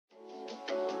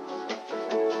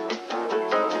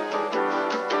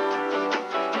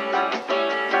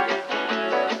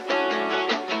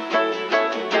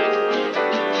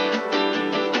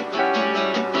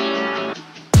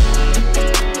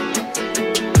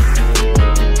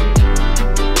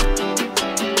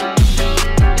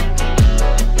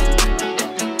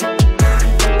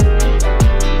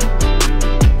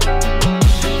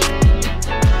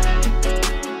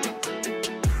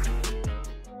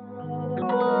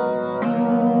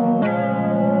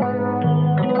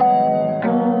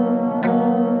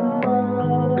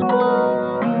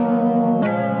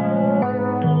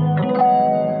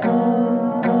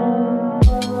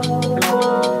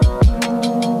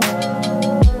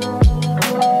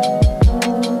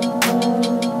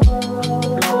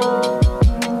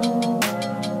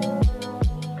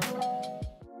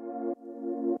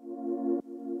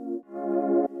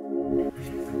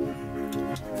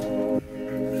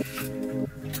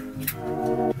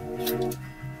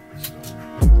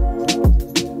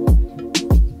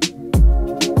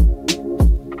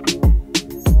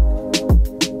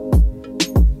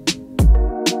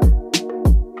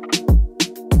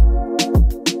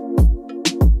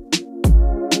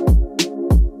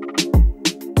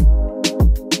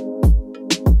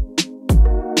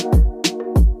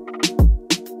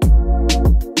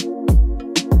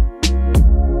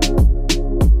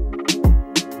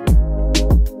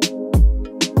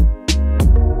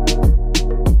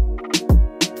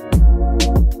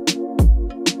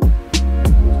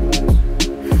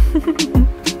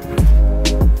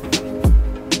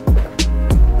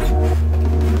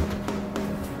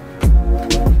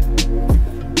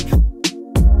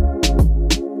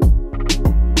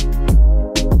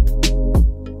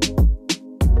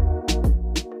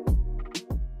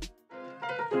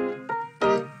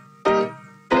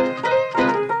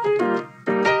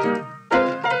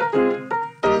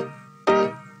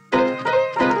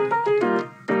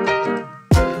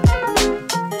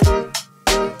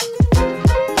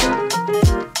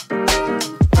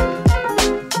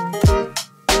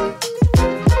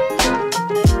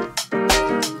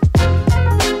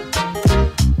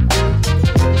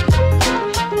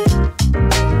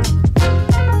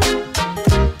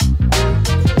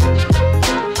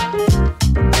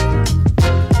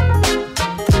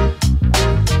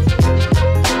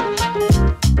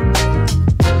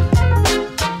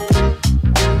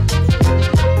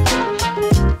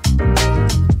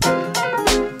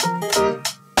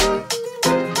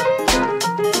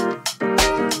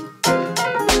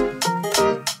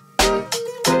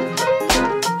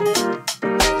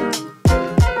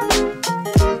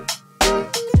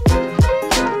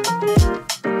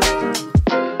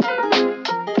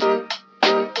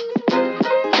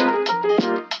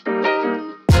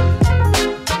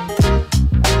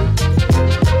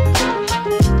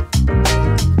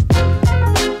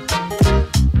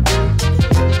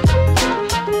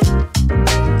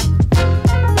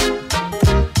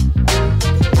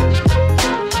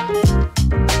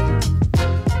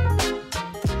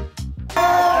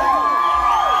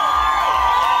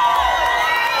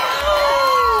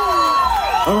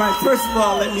First of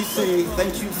all, let me say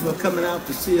thank you for coming out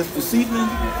to see us this evening.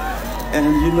 And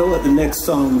you know what the next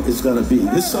song is going to be.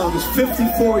 This song is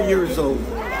 54 years old.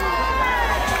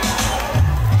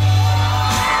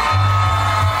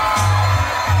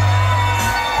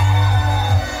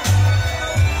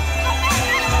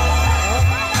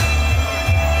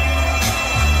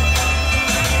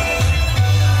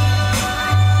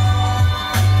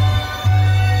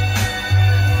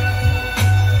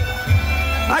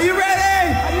 Are you ready?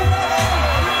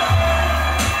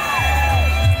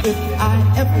 If I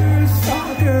ever saw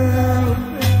a girl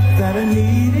that I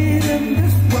needed in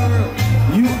this world,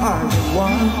 you are the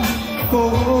one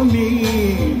for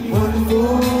me, one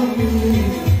for me.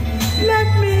 Let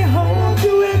me hold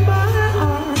you in my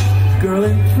arms, girl,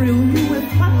 and thrill you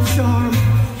with my charm.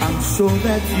 I'm sure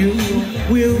that you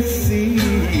will see,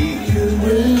 you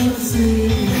will see.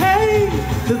 Hey,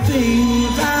 the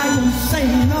things I am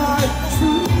saying are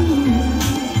true,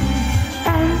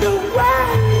 and the way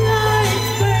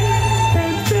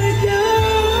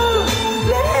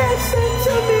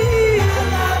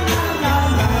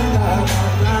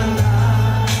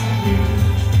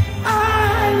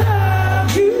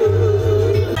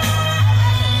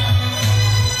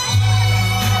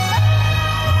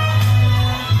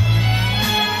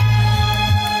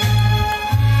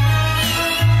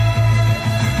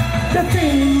the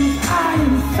things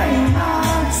I'm saying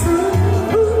are true,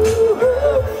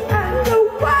 and the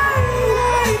way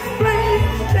I explain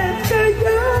them to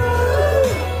you.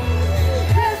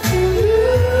 Yes, you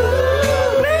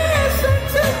listen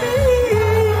to me.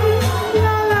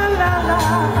 La la la la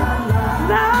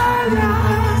la la.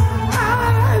 I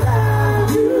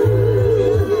love you.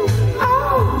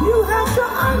 Oh, you have to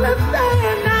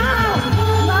understand now.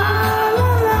 La la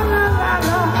la la la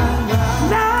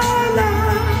la la.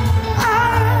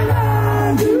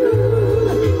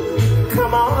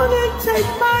 Come on and take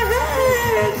my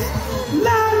hand.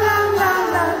 La la la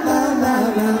la la la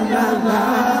la la la.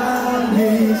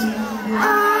 Please, I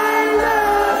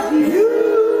love you.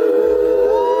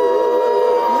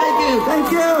 Thank you, thank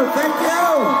you, thank you.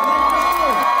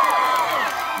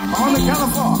 On the count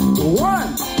of 4.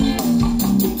 1,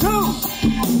 2.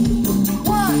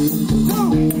 1,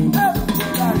 2.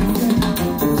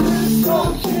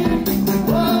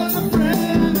 Was a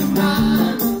friend of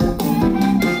mine.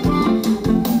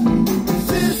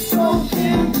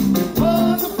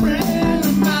 Was a friend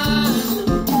of mine.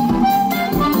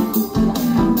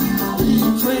 We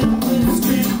drink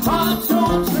whiskey, hot,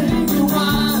 don't drink the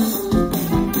wine. We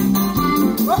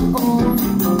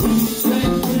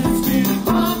drink whiskey,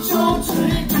 hot, don't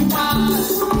drink the wine.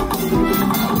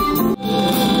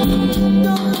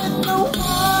 Don't let no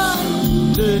one,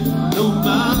 let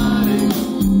nobody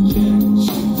get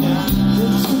you down.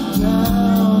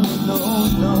 No,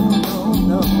 no, no,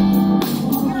 no.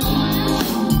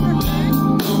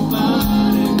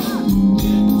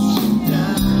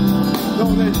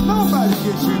 Don't let nobody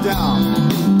get you down.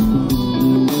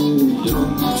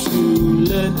 Don't you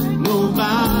let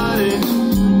nobody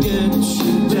get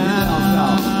you down.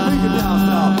 Bring it down,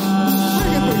 Sal.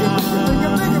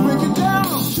 Bring it down.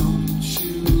 Don't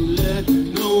you let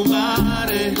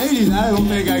nobody. Ladies, I don't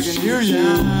think I can hear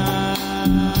you.